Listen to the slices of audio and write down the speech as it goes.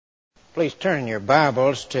Please turn your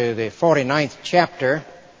Bibles to the 49th chapter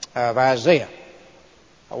of Isaiah.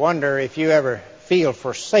 I wonder if you ever feel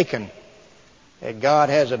forsaken, that God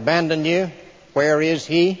has abandoned you. Where is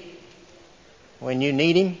He when you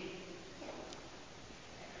need Him?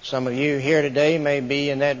 Some of you here today may be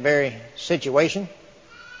in that very situation.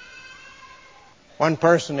 One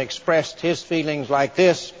person expressed his feelings like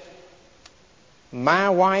this: "My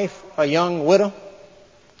wife, a young widow.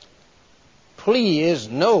 Please,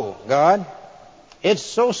 no, God. It's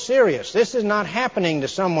so serious. This is not happening to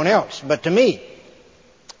someone else, but to me."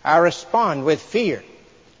 I respond with fear,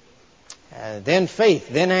 then faith,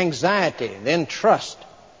 then anxiety, then trust,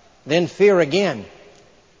 then fear again.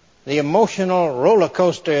 The emotional roller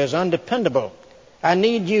coaster is undependable. I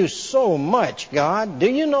need you so much, God. Do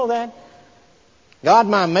you know that? God,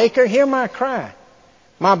 my Maker, hear my cry.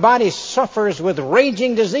 My body suffers with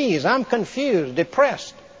raging disease. I'm confused,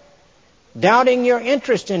 depressed, doubting your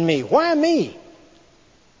interest in me. Why me?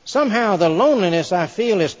 Somehow the loneliness I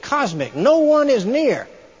feel is cosmic. No one is near.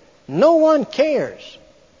 No one cares.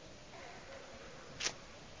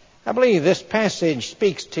 I believe this passage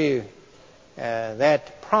speaks to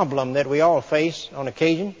that problem that we all face on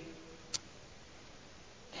occasion.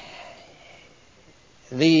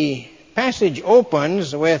 The passage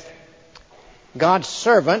opens with God's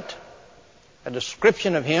servant, a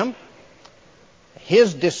description of him,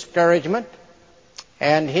 his discouragement,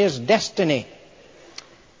 and his destiny.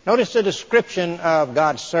 Notice the description of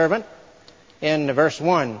God's servant in verse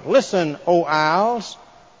 1. "Listen, O isles,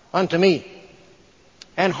 unto me,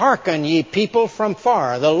 and hearken, ye people from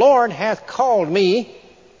far. The Lord hath called me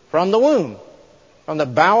from the womb. From the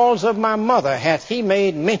bowels of my mother hath He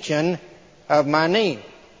made mention of my name."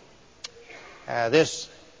 This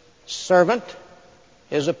servant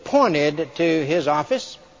is appointed to his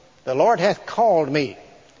office. The Lord hath called me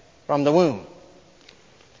from the womb.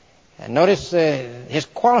 And notice his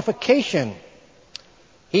qualification.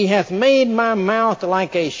 "He hath made my mouth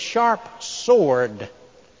like a sharp sword.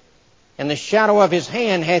 In the shadow of His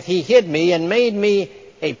hand hath He hid me, and made me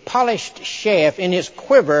a polished shaft. In His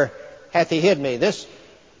quiver hath He hid me." This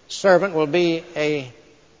servant will be a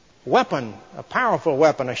weapon, a powerful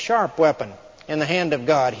weapon, a sharp weapon in the hand of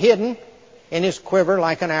God, hidden in His quiver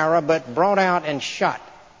like an arrow, but brought out and shot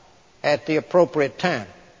at the appropriate time.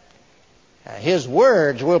 His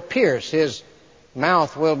words will pierce. His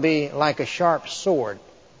mouth will be like a sharp sword.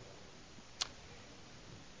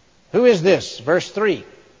 Who is this? Verse 3.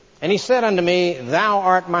 "And He said unto me, Thou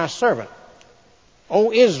art my servant,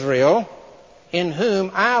 O Israel, in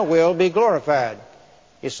whom I will be glorified."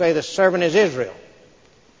 You say the servant is Israel.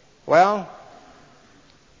 Well,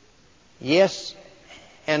 yes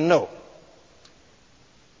and no.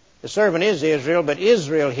 The servant is Israel, but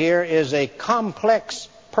Israel here is a complex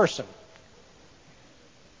person.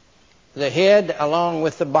 The head along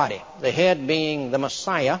with the body. The head being the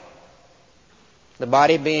Messiah, the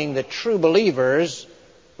body being the true believers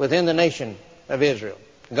within the nation of Israel,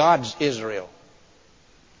 God's Israel.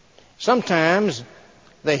 Sometimes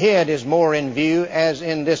the head is more in view, as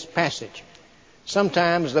in this passage.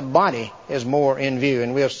 Sometimes the body is more in view,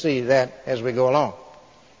 and we'll see that as we go along.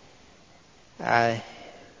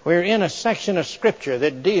 We're in a section of Scripture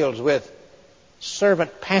that deals with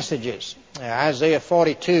servant passages. Isaiah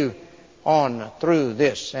 42 on through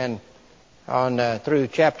this, and on through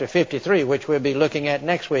chapter 53, which we'll be looking at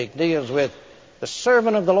next week, deals with the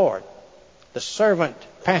servant of the Lord, the servant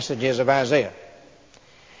passages of Isaiah.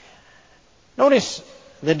 Notice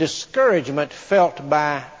the discouragement felt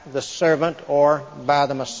by the servant or by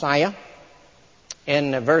the Messiah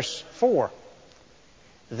in verse 4.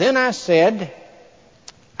 "Then I said,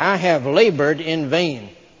 I have labored in vain.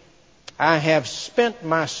 I have spent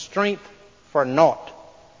my strength for naught."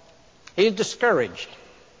 He's discouraged.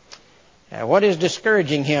 What is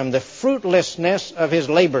discouraging him? The fruitlessness of his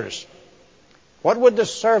labors. What would the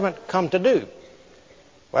servant come to do?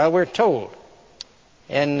 Well, we're told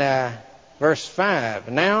in verse 5,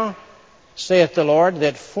 "Now saith the Lord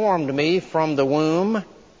that formed me from the womb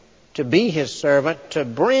to be His servant, to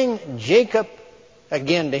bring Jacob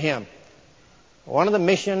again to Him." One of the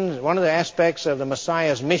missions, one of the aspects of the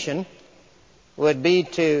Messiah's mission would be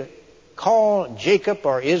to call Jacob,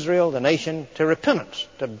 or Israel, the nation, to repentance,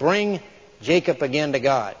 to bring Jacob again to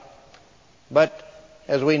God. But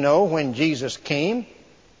as we know, when Jesus came,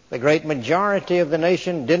 the great majority of the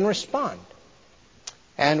nation didn't respond.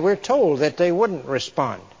 And we're told that they wouldn't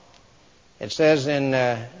respond. It says in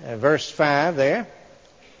verse 5 there,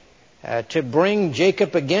 "To bring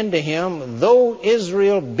Jacob again to Him, though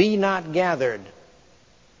Israel be not gathered."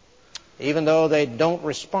 Even though they don't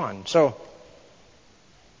respond. So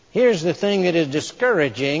here's the thing that is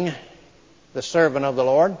discouraging the servant of the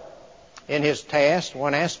Lord in his task,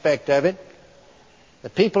 one aspect of it, the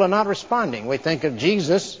people are not responding. We think of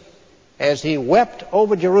Jesus as he wept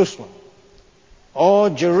over Jerusalem. Oh,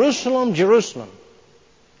 Jerusalem, Jerusalem,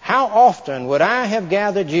 how often would I have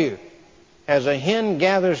gathered you as a hen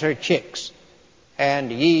gathers her chicks,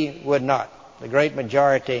 and ye would not. The great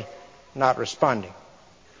majority not responding.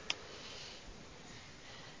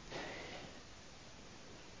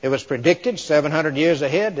 It was predicted 700 years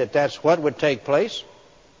ahead that that's what would take place.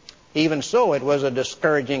 Even so, it was a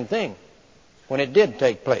discouraging thing when it did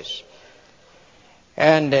take place.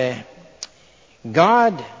 And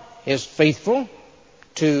God is faithful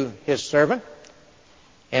to his servant.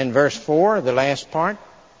 In verse 4, the last part,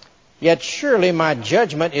 yet surely my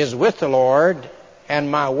judgment is with the Lord, and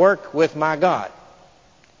my work with my God.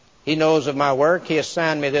 He knows of my work. He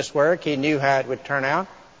assigned me this work. He knew how it would turn out.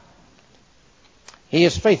 He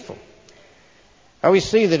is faithful. We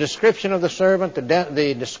see the description of the servant,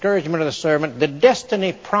 the discouragement of the servant, the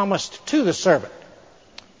destiny promised to the servant.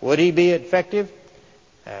 Would he be effective?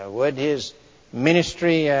 Would his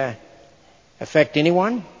ministry affect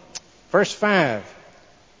anyone? Verse 5,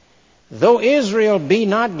 though Israel be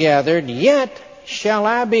not gathered, yet shall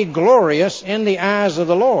I be glorious in the eyes of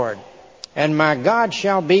the Lord, and my God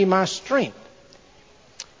shall be my strength.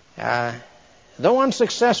 Though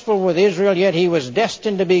unsuccessful with Israel, yet he was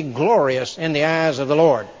destined to be glorious in the eyes of the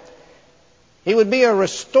Lord. He would be a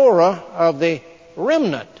restorer of the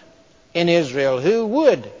remnant in Israel who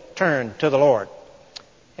would turn to the Lord.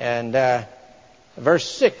 And verse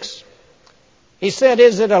 6, he said,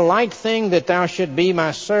 is it a light thing that thou should be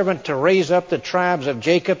my servant to raise up the tribes of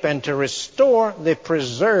Jacob and to restore the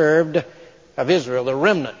preserved of Israel, the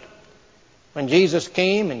remnant? When Jesus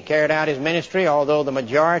came and carried out his ministry, although the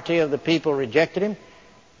majority of the people rejected him,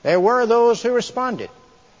 there were those who responded.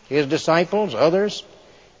 His disciples, others,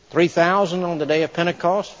 3,000 on the day of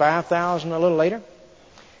Pentecost, 5,000 a little later,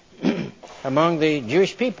 among the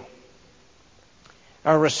Jewish people.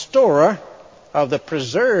 A restorer of the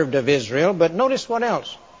preserved of Israel, but notice what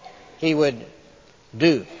else he would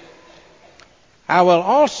do. I will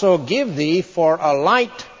also give thee for a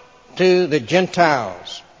light to the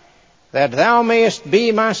Gentiles, that thou mayest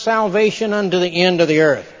be my salvation unto the end of the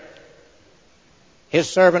earth. His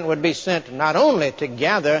servant would be sent not only to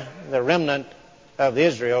gather the remnant of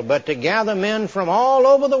Israel, but to gather men from all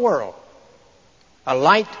over the world, a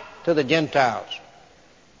light to the Gentiles.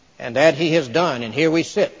 And that he has done, and here we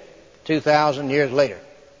sit 2,000 years later,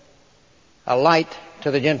 a light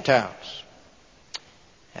to the Gentiles.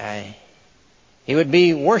 He would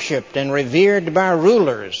be worshipped and revered by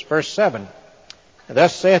rulers. Verse 7,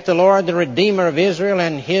 thus saith the Lord, the Redeemer of Israel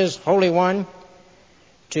and his Holy One,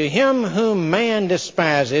 to him whom man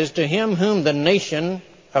despises, to him whom the nation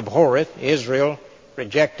abhorreth, Israel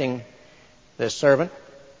rejecting the servant,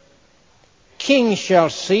 kings shall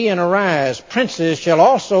see and arise, princes shall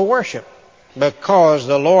also worship, because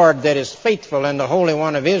the Lord that is faithful and the Holy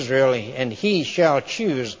One of Israel, and he shall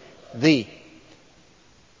choose thee.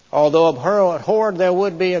 Although abhorred, there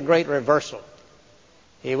would be a great reversal.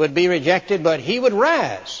 He would be rejected, but he would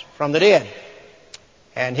rise from the dead.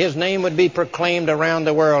 And his name would be proclaimed around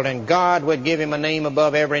the world, and God would give him a name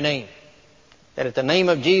above every name. That at the name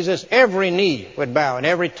of Jesus, every knee would bow and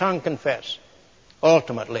every tongue confess,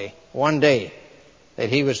 ultimately, one day, that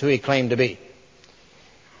he was who he claimed to be.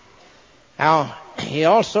 Now, he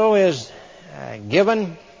also is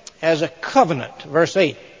given as a covenant. Verse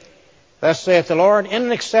 8, thus saith the Lord, in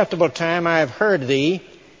an acceptable time I have heard thee,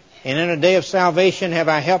 and in a day of salvation have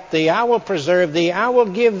I helped thee. I will preserve thee. I will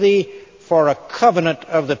give thee for a covenant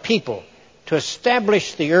of the people, to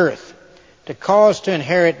establish the earth, to cause to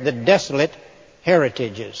inherit the desolate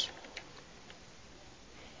heritages.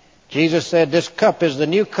 Jesus said, this cup is the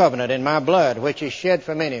new covenant in my blood, which is shed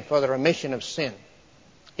for many for the remission of sin.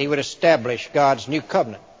 He would establish God's new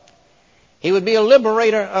covenant. He would be a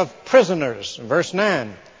liberator of prisoners. Verse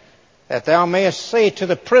 9, that thou mayest say to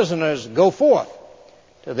the prisoners, go forth.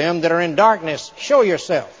 To them that are in darkness, show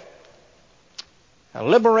yourself. A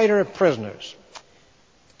liberator of prisoners.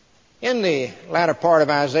 In the latter part of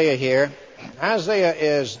Isaiah here, Isaiah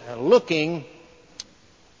is looking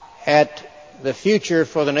at the future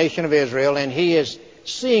for the nation of Israel, and he is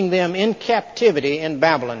seeing them in captivity in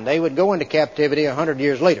Babylon. They would go into captivity 100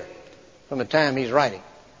 years later from the time he's writing.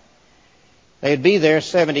 They'd be there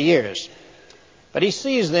 70 years. But he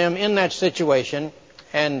sees them in that situation,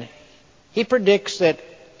 and he predicts that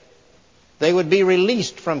they would be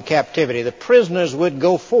released from captivity. The prisoners would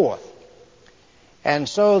go forth. And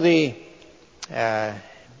so the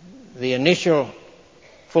initial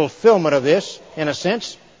fulfillment of this, in a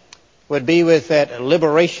sense, would be with that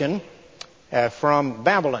liberation from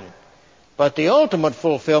Babylon. But the ultimate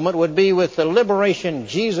fulfillment would be with the liberation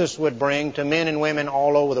Jesus would bring to men and women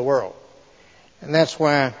all over the world. And that's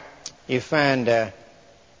why you find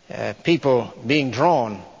people being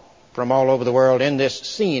drawn from all over the world in this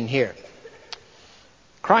scene here.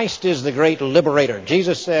 Christ is the great liberator.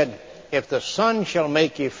 Jesus said, "If the Son shall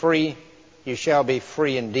make you free, you shall be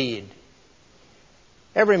free indeed."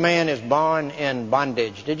 Every man is born in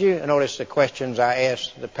bondage. Did you notice the questions I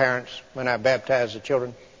asked the parents when I baptized the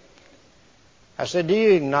children? I said, do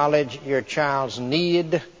you acknowledge your child's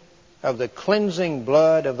need of the cleansing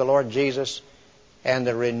blood of the Lord Jesus and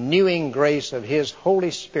the renewing grace of His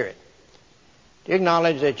Holy Spirit? Do you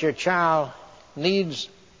acknowledge that your child needs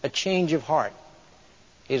a change of heart?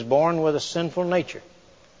 He's born with a sinful nature.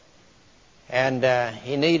 And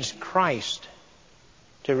he needs Christ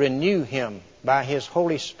to renew him by His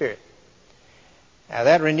Holy Spirit. Now,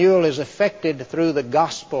 that renewal is effected through the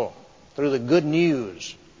gospel, through the good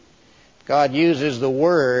news. God uses the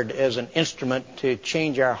Word as an instrument to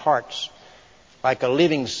change our hearts, like a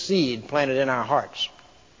living seed planted in our hearts.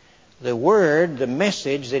 The Word, the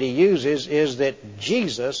message that He uses is that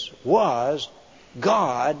Jesus was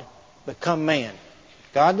God become man.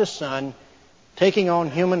 God the Son taking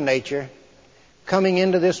on human nature, coming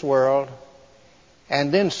into this world,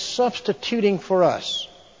 and then substituting for us,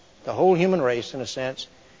 the whole human race in a sense,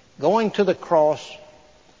 going to the cross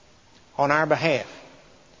on our behalf.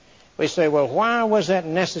 We say, well, why was that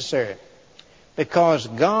necessary? Because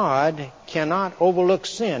God cannot overlook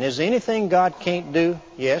sin. Is there anything God can't do?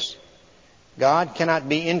 Yes. God cannot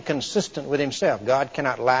be inconsistent with Himself. God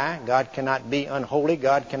cannot lie. God cannot be unholy.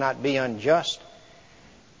 God cannot be unjust.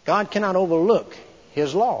 God cannot overlook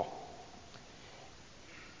His law.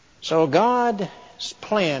 So God's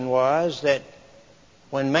plan was that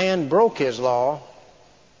when man broke His law,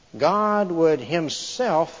 God would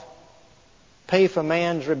Himself pay for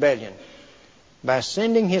man's rebellion. By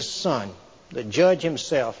sending His Son, the judge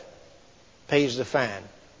Himself pays the fine.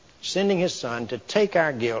 Sending His Son to take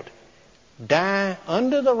our guilt, die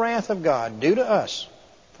under the wrath of God due to us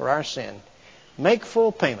for our sin, make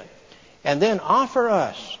full payment, and then offer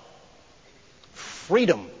us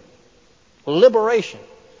freedom, liberation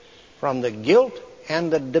from the guilt and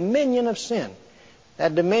the dominion of sin.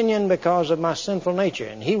 That dominion because of my sinful nature.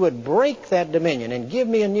 And He would break that dominion and give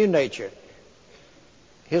me a new nature.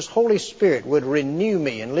 His Holy Spirit would renew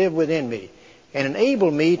me and live within me and enable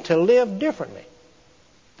me to live differently.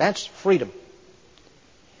 That's freedom.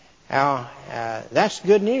 Now, that's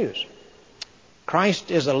good news.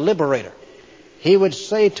 Christ is a liberator. He would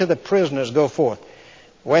say to the prisoners, go forth.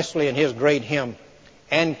 Wesley in his great hymn,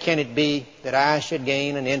 "And can it be that I should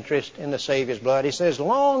gain an interest in the Savior's blood?" He says,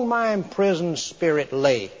 "Long my imprisoned spirit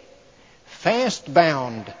lay, fast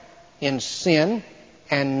bound in sin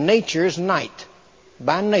and nature's night.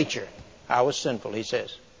 By nature I was sinful," he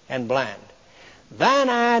says, "and blind. Thine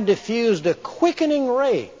eye diffused a quickening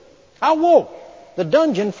ray. I woke, the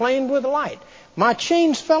dungeon flamed with light. My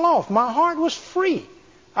chains fell off, my heart was free.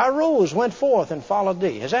 I rose, went forth, and followed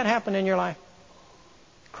Thee." Has that happened in your life?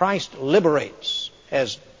 Christ liberates,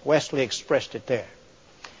 as Wesley expressed it there.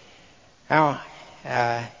 Now,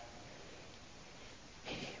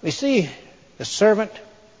 we see the servant.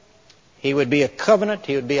 He would be a covenant.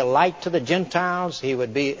 He would be a light to the Gentiles. He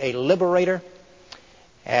would be a liberator.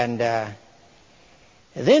 And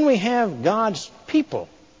then we have God's people.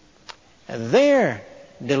 Their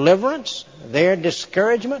deliverance, their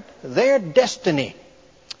discouragement, their destiny.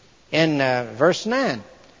 In verse 9,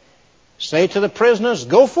 say to the prisoners,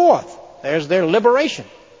 go forth. There's their liberation.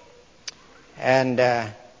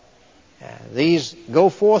 And these go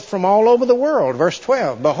forth from all over the world. Verse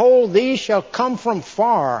 12, behold, these shall come from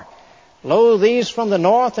far. Lo, these from the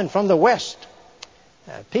north and from the west.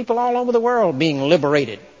 People all over the world being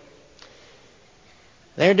liberated.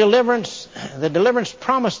 Their deliverance, the deliverance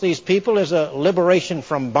promised these people is a liberation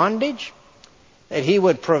from bondage, that He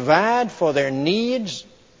would provide for their needs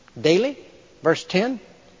daily. Verse 10,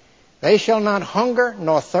 they shall not hunger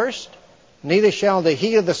nor thirst, neither shall the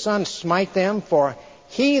heat of the sun smite them, for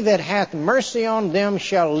He that hath mercy on them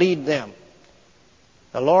shall lead them.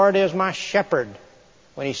 The Lord is my shepherd.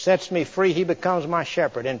 When He sets me free, He becomes my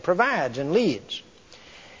shepherd and provides and leads.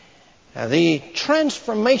 The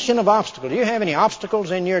transformation of obstacles. Do you have any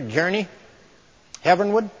obstacles in your journey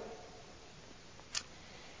heavenward?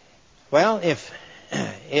 Well,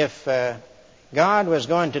 if God was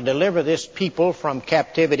going to deliver this people from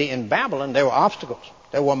captivity in Babylon, there were obstacles.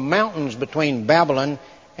 There were mountains between Babylon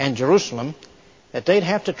and Jerusalem that they'd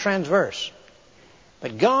have to transverse.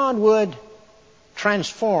 But God would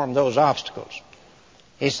transform those obstacles.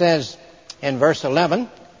 He says in verse 11,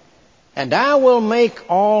 And I will make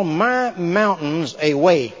all my mountains a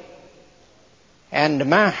way, and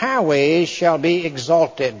my highways shall be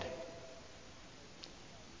exalted.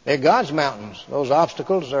 They're God's mountains. Those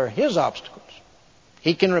obstacles are His obstacles.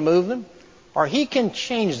 He can remove them, or He can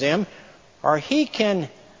change them, or He can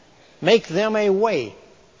make them a way.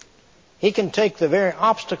 He can take the very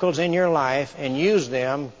obstacles in your life and use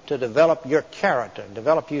them to develop your character,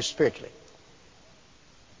 develop you spiritually.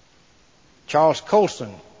 Charles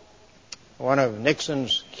Colson, one of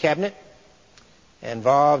Nixon's cabinet,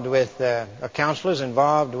 involved with counselors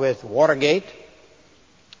involved with Watergate,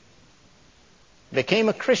 became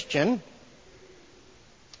a Christian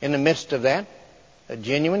in the midst of that, a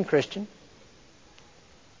genuine Christian,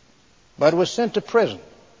 but was sent to prison.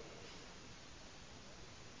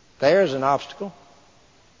 There's an obstacle.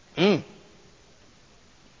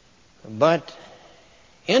 But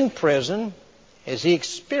in prison, as he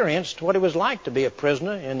experienced what it was like to be a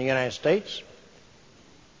prisoner in the United States,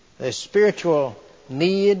 the spiritual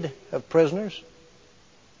need of prisoners,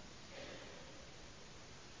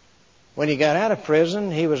 when he got out of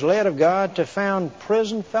prison, he was led of God to found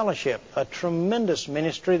Prison Fellowship, a tremendous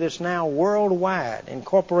ministry that's now worldwide,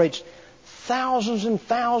 incorporates thousands and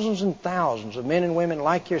thousands and thousands of men and women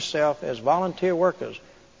like yourself as volunteer workers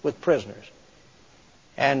with prisoners.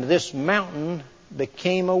 And this mountain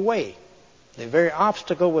became a way. The very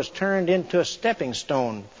obstacle was turned into a stepping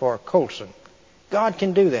stone for Colson. God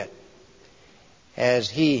can do that as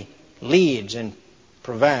He leads and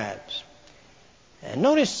provides. And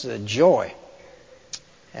notice the joy.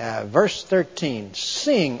 Verse 13,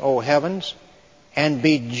 "Sing, O heavens, and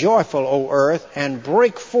be joyful, O earth, and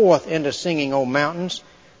break forth into singing, O mountains,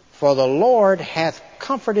 for the Lord hath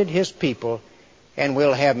comforted His people, and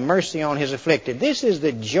will have mercy on His afflicted." This is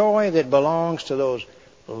the joy that belongs to those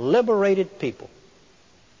liberated people.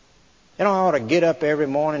 You know, I ought to get up every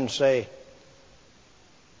morning and say,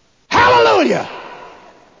 "Hallelujah!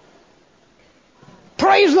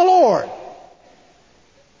 Praise the Lord!"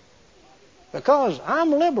 Because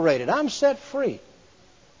I'm liberated. I'm set free.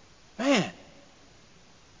 Man,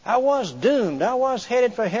 I was doomed. I was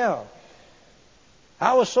headed for hell.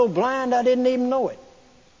 I was so blind I didn't even know it.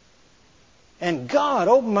 And God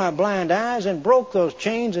opened my blind eyes and broke those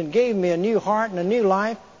chains and gave me a new heart and a new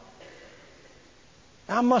life.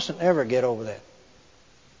 I mustn't ever get over that.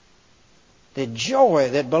 The joy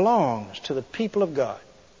that belongs to the people of God.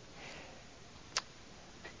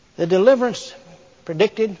 The deliverance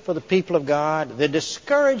predicted for the people of God. The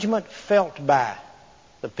discouragement felt by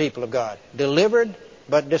the people of God. Delivered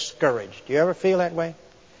but discouraged. Do you ever feel that way?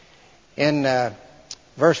 In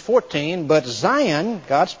verse 14, "But Zion,"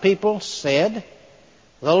 God's people, "said,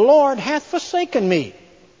 The Lord hath forsaken me,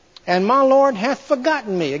 and my Lord hath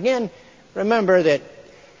forgotten me." Again, remember that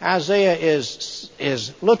Isaiah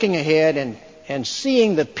is looking ahead and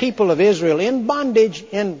seeing the people of Israel in bondage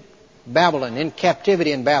in Babylon, in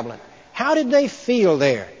captivity in Babylon. How did they feel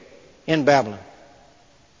there in Babylon?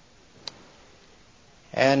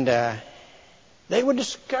 And they were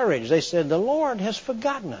discouraged. They said, "The Lord has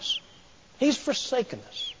forgotten us. He's forsaken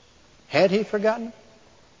us." Had He forgotten them?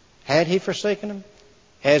 Had He forsaken them?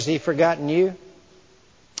 Has He forgotten you?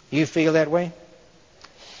 You feel that way?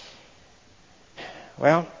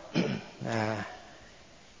 Well,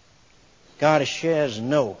 God says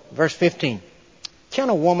no. Verse 15. "Can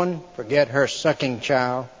a woman forget her sucking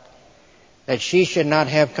child, that she should not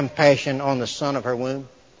have compassion on the son of her womb?"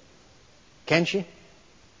 Can she?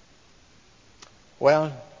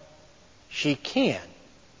 Well, she can.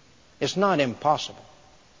 It's not impossible.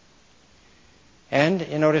 And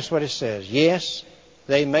you notice what it says. "Yes,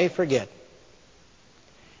 they may forget.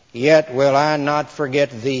 Yet will I not forget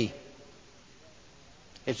thee."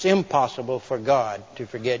 It's impossible for God to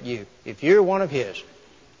forget you. If you're one of His,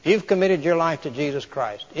 if you've committed your life to Jesus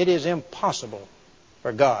Christ, it is impossible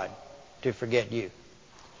for God to forget you.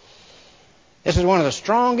 This is one of the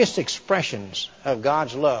strongest expressions of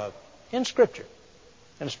God's love in Scripture,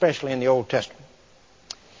 and especially in the Old Testament.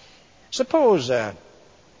 Suppose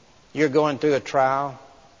you're going through a trial,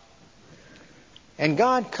 and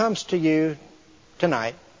God comes to you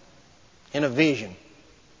tonight in a vision.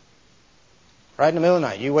 Right in the middle of the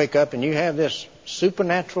night, you wake up and you have this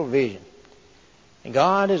supernatural vision. And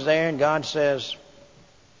God is there, and God says,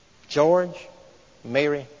 "George,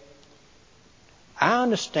 Mary, I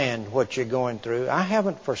understand what you're going through. I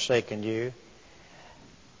haven't forsaken you.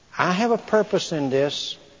 I have a purpose in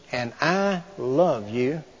this, and I love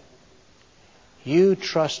you. You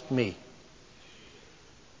trust me."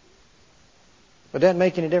 Would that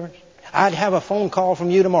make any difference? I'd have a phone call from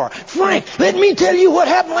you tomorrow. "Frank, let me tell you what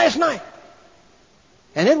happened last night."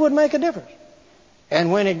 And it would make a difference.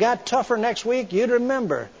 And when it got tougher next week, you'd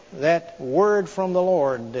remember that word from the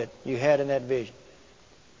Lord that you had in that vision.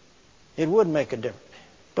 It would make a difference.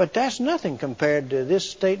 But that's nothing compared to this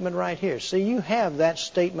statement right here. See, you have that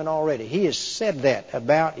statement already. He has said that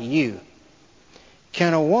about you.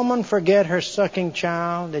 Can a woman forget her sucking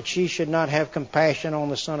child, that she should not have compassion on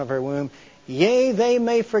the son of her womb? Yea, they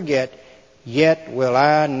may forget, yet will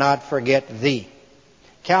I not forget thee.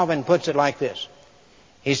 Calvin puts it like this.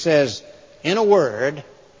 He says, in a word,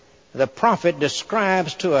 the prophet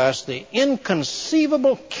describes to us the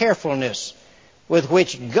inconceivable carefulness with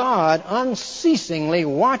which God unceasingly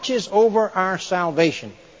watches over our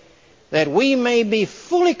salvation, that we may be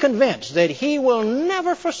fully convinced that He will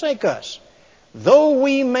never forsake us, though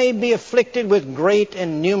we may be afflicted with great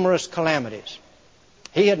and numerous calamities.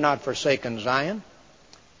 He had not forsaken Zion.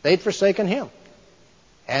 They'd forsaken Him.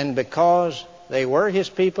 And because they were His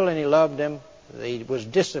people and He loved them, He was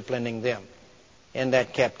disciplining them in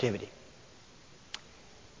that captivity.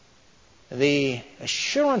 The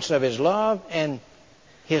assurance of His love and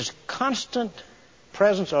His constant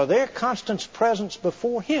presence, or their constant presence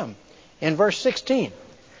before Him. In verse 16,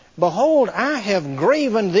 behold, I have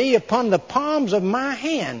graven thee upon the palms of my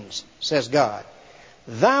hands, says God.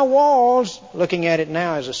 Thy walls, looking at it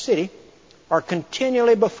now as a city, are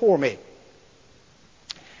continually before me.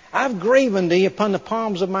 I've graven thee upon the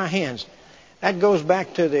palms of my hands. That goes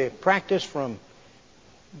back to the practice from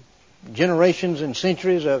generations and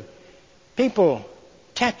centuries of people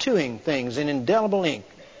tattooing things in indelible ink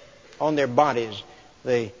on their bodies,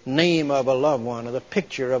 the name of a loved one or the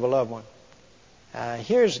picture of a loved one.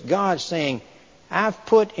 Here's God saying, I've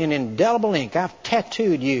put in indelible ink, I've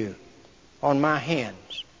tattooed you on my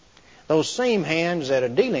hands. Those same hands that are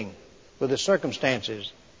dealing with the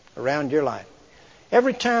circumstances around your life.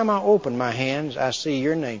 Every time I open my hands, I see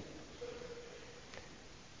your name.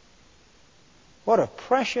 What a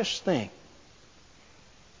precious thing.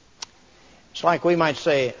 It's like we might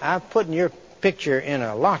say, I've put your picture in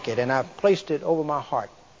a locket and I've placed it over my heart.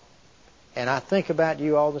 And I think about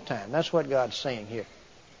you all the time. That's what God's saying here.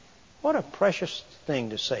 What a precious thing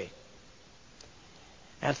to say.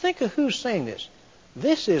 Now think of who's saying this.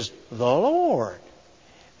 This is the Lord.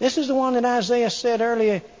 This is the one that Isaiah said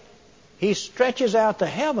earlier. He stretches out the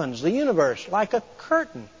heavens, the universe, like a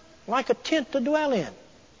curtain, like a tent to dwell in.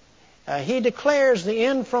 He declares the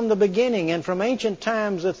end from the beginning and from ancient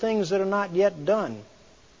times the things that are not yet done,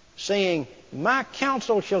 saying, my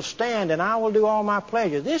counsel shall stand and I will do all my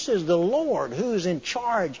pleasure. This is the Lord who's in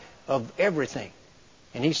charge of everything.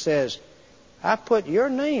 And He says, I put your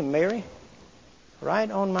name, Mary,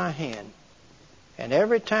 right on my hand. And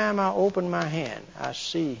every time I open my hand, I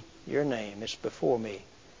see your name. It's before me.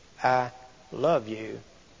 I love you.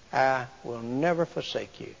 I will never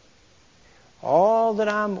forsake you. All that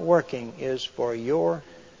I'm working is for your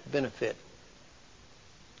benefit.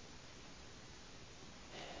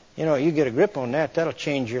 You know, you get a grip on that, that'll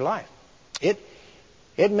change your life.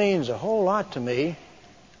 It means a whole lot to me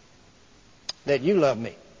that you love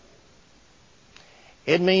me.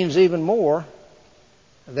 It means even more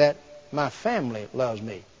that my family loves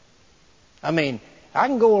me. I mean, I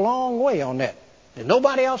can go a long way on that. If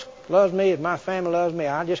nobody else loves me, if my family loves me,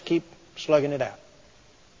 I'll just keep slugging it out.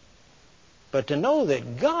 But to know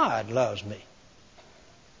that God loves me,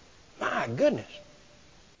 my goodness.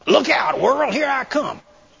 Look out, world, here I come.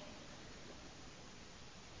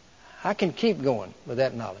 I can keep going with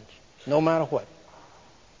that knowledge, no matter what.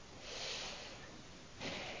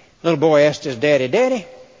 Little boy asked his daddy, Daddy,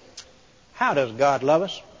 how does God love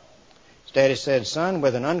us? His daddy said, Son,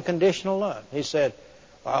 with an unconditional love. He said,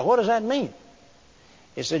 what does that mean?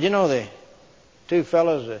 He said, you know the two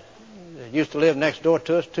fellows that used to live next door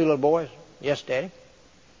to us, two little boys? Yes, Daddy.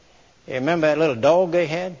 You remember that little dog they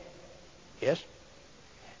had? Yes.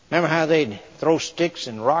 Remember how they'd throw sticks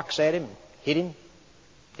and rocks at him and hit him?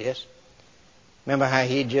 Yes. Remember how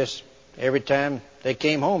he'd just, every time they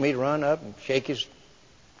came home, he'd run up and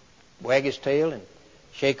wag his tail and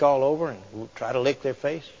shake all over and try to lick their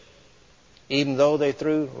face? Even though they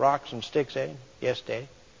threw rocks and sticks at him? Yes, Daddy.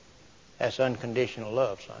 That's unconditional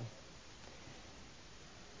love, son.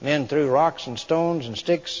 Men threw rocks and stones and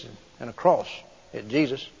sticks and a cross at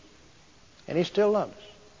Jesus, and He still loved us.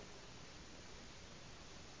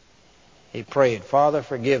 He prayed, Father,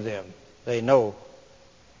 forgive them. They know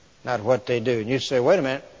not what they do. And you say, wait a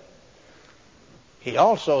minute. He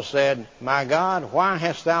also said, my God, why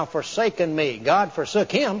hast thou forsaken me? God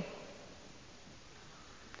forsook Him.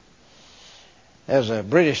 There's a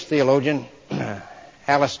British theologian,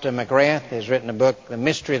 Alistair McGrath, has written a book, The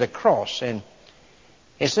Mystery of the Cross, and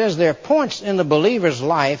it says there are points in the believer's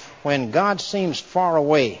life when God seems far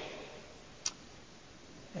away.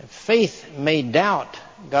 faith may doubt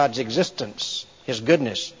God's existence, His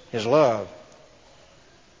goodness, His love.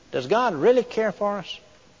 Does God really care for us?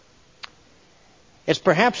 It's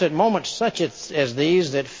perhaps at moments such as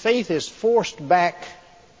these that faith is forced back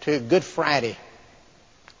to Good Friday.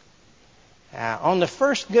 On the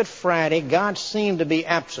first Good Friday, God seemed to be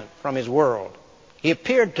absent from His world. He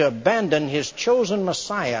appeared to abandon His chosen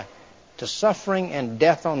Messiah to suffering and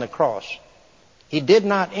death on the cross. He did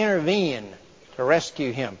not intervene to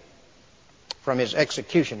rescue Him from His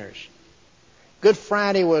executioners. Good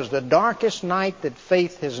Friday was the darkest night that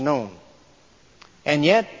faith has known. And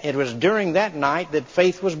yet, it was during that night that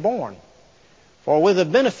faith was born. For with the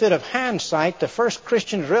benefit of hindsight, the first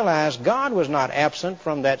Christians realized God was not absent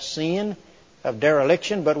from that scene of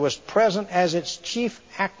dereliction, but was present as its chief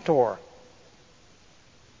actor.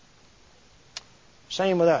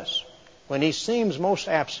 Same with us. When He seems most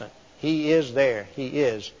absent, He is there. He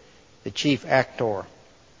is the chief actor.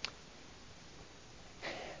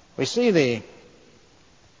 We see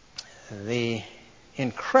the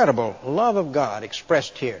incredible love of God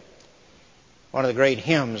expressed here. One of the great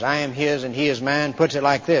hymns, I am His and He is mine, puts it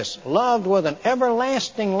like this: loved with an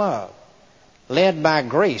everlasting love, led by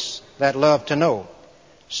grace that love to know.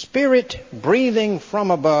 Spirit breathing from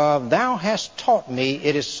above, Thou hast taught me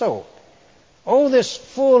it is so. Oh, this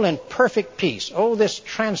full and perfect peace, oh, this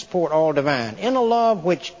transport all divine, in a love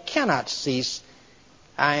which cannot cease,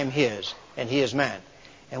 I am His and He is mine.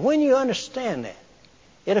 And when you understand that,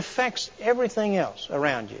 it affects everything else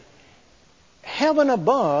around you. Heaven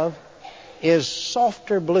above is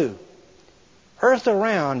softer blue. Earth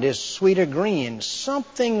around is sweeter green.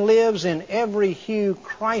 Something lives in every hue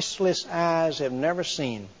Christless eyes have never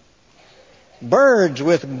seen. Birds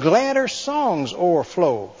with gladder songs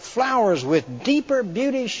o'erflow. Flowers with deeper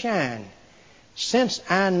beauty shine. Since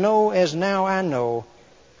I know as now I know,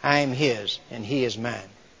 I am His and He is mine.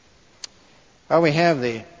 Well, we have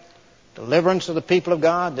the deliverance of the people of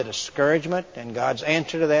God, the discouragement, and God's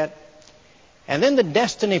answer to that. And then the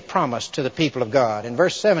destiny promised to the people of God. In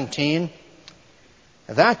verse 17,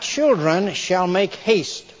 Thy children shall make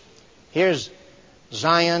haste. Here's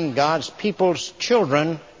Zion, God's people's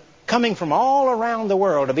children, coming from all around the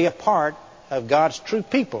world to be a part of God's true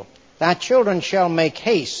people. Thy children shall make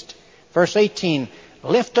haste. Verse 18,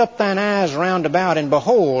 Lift up thine eyes round about, and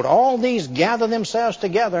behold, all these gather themselves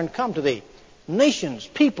together and come to thee. Nations,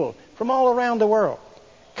 people from all around the world,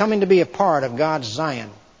 coming to be a part of God's Zion.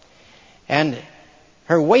 And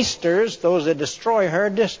her wasters, those that destroy her,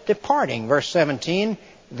 departing. Verse 17,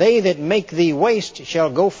 They that make thee waste shall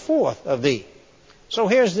go forth of thee. So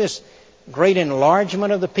here's this great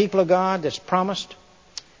enlargement of the people of God that's promised.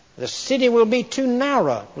 The city will be too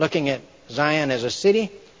narrow, looking at Zion as a city.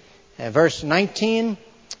 Verse 19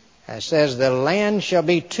 says, The land shall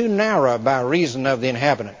be too narrow by reason of the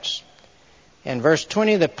inhabitants. In verse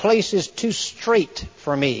 20, the place is too strait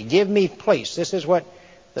for me. Give me place. This is what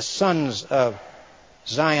the sons of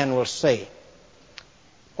Zion will say.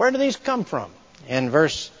 Where do these come from? In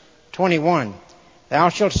verse 21, Thou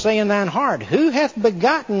shalt say in thine heart, Who hath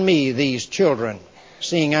begotten me these children,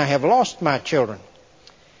 seeing I have lost my children?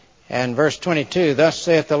 And verse 22, Thus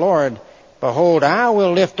saith the Lord, Behold, I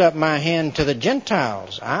will lift up my hand to the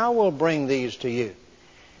Gentiles. I will bring these to you.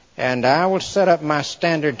 And I will set up my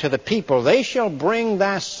standard to the people. They shall bring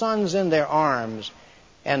thy sons in their arms,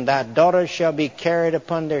 and thy daughters shall be carried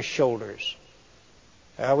upon their shoulders.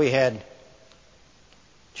 We had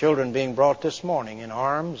children being brought this morning in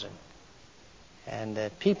arms, and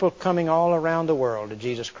people coming all around the world to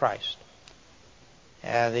Jesus Christ.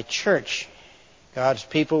 The church, God's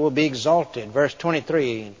people, will be exalted. Verse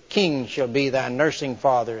 23, Kings shall be thy nursing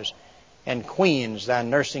fathers, and queens thy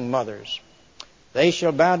nursing mothers. They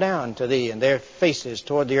shall bow down to thee, and their faces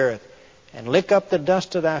toward the earth, and lick up the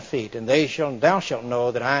dust of thy feet, and thou shalt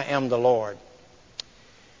know that I am the Lord.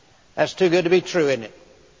 That's too good to be true, isn't it?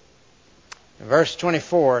 Verse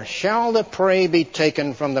 24, Shall the prey be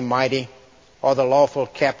taken from the mighty, or the lawful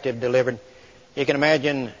captive delivered? You can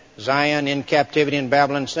imagine Zion in captivity in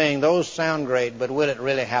Babylon saying, Those sound great, but will it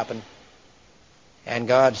really happen? And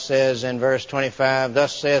God says in verse 25,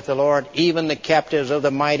 Thus saith the Lord, Even the captives of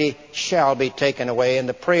the mighty shall be taken away, and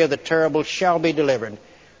the prey of the terrible shall be delivered.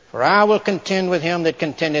 For I will contend with him that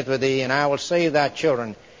contendeth with thee, and I will save thy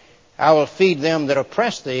children. I will feed them that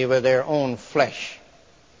oppress thee with their own flesh.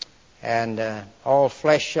 And all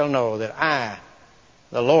flesh shall know that I,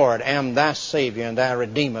 the Lord, am thy Savior and thy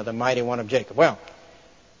Redeemer, the mighty one of Jacob. Well,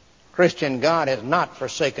 Christian, God has not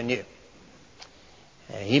forsaken you.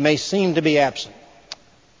 He may seem to be absent,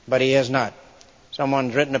 but He has not.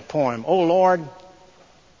 Someone's written a poem, O Lord,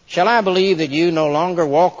 Shall I believe that you no longer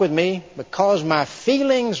walk with me because my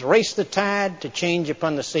feelings race the tide to change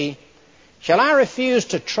upon the sea? Shall I refuse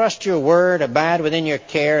to trust your word, abide within your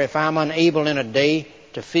care, if I'm unable in a day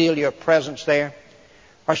to feel your presence there?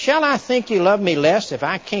 Or shall I think you love me less if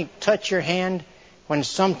I can't touch your hand when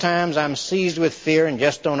sometimes I'm seized with fear and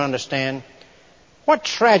just don't understand? What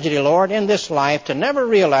tragedy, Lord, in this life to never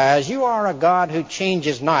realize you are a God who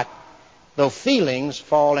changes not, though feelings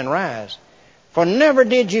fall and rise. For never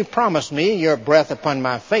did you promise me your breath upon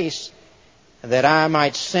my face, that I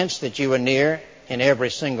might sense that you were near in every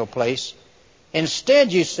single place.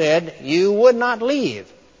 Instead, you said you would not leave,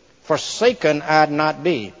 forsaken I'd not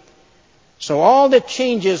be. So all that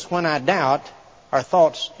changes when I doubt are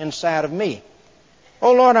thoughts inside of me.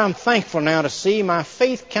 Oh Lord, I'm thankful now to see my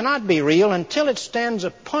faith cannot be real until it stands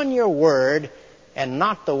upon your word and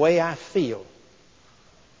not the way I feel.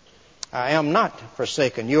 I am not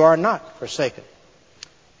forsaken. You are not forsaken.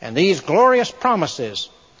 And these glorious promises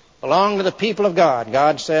belong to the people of God.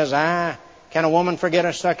 God says, can a woman forget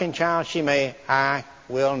her sucking child? She may. I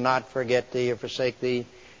will not forget thee or forsake thee.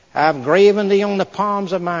 I've graven thee on the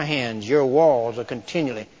palms of my hands. Your walls are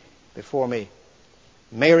continually before me.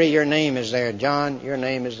 Mary, your name is there. John, your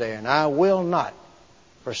name is there. And I will not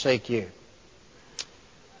forsake you.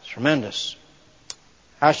 It's tremendous.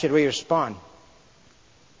 How should we respond?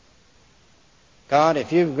 God,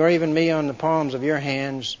 if you've graven me on the palms of your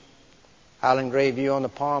hands, I'll engrave you on the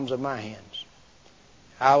palms of my hands.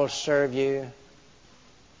 I will serve you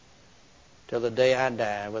till the day I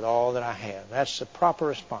die with all that I have. That's the proper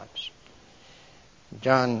response.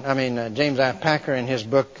 James I. Packer in his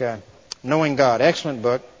book, Knowing God, excellent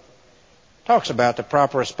book, talks about the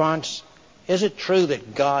proper response. Is it true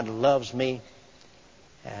that God loves me?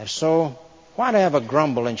 So why do I ever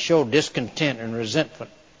grumble and show discontent and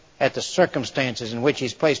resentment at the circumstances in which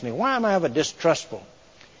He's placed me? Why am I ever distrustful,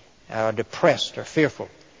 depressed, or fearful?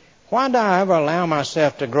 Why do I ever allow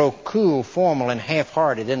myself to grow cool, formal, and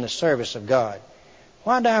half-hearted in the service of God?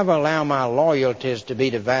 Why do I ever allow my loyalties to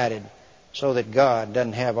be divided so that God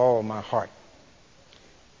doesn't have all my heart?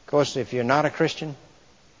 Of course, if you're not a Christian,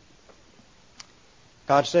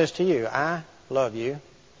 God says to you, I love you.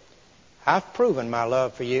 I've proven my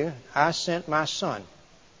love for you. I sent my Son.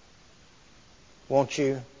 Won't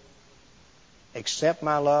you accept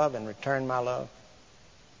my love and return my love?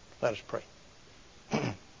 Let us pray.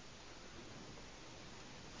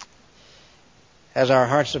 As our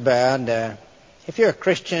hearts are bowed, if you're a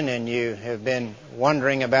Christian and you have been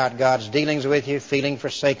wondering about God's dealings with you, feeling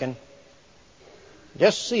forsaken,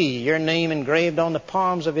 just see your name engraved on the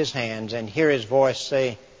palms of His hands and hear His voice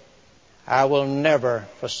say, I will never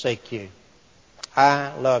forsake you.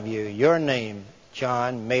 I love you. Your name,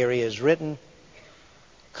 John, Mary, is written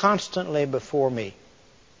constantly before me.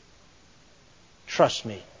 Trust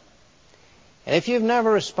me. And if you've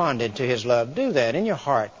never responded to His love, do that in your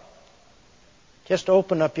heart. Just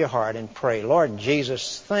open up your heart and pray. Lord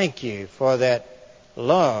Jesus, thank you for that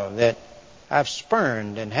love that I've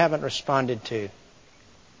spurned and haven't responded to.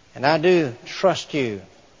 And I do trust you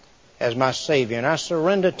as my Savior, and I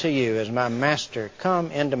surrender to you as my Master.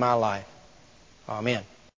 Come into my life. Amen.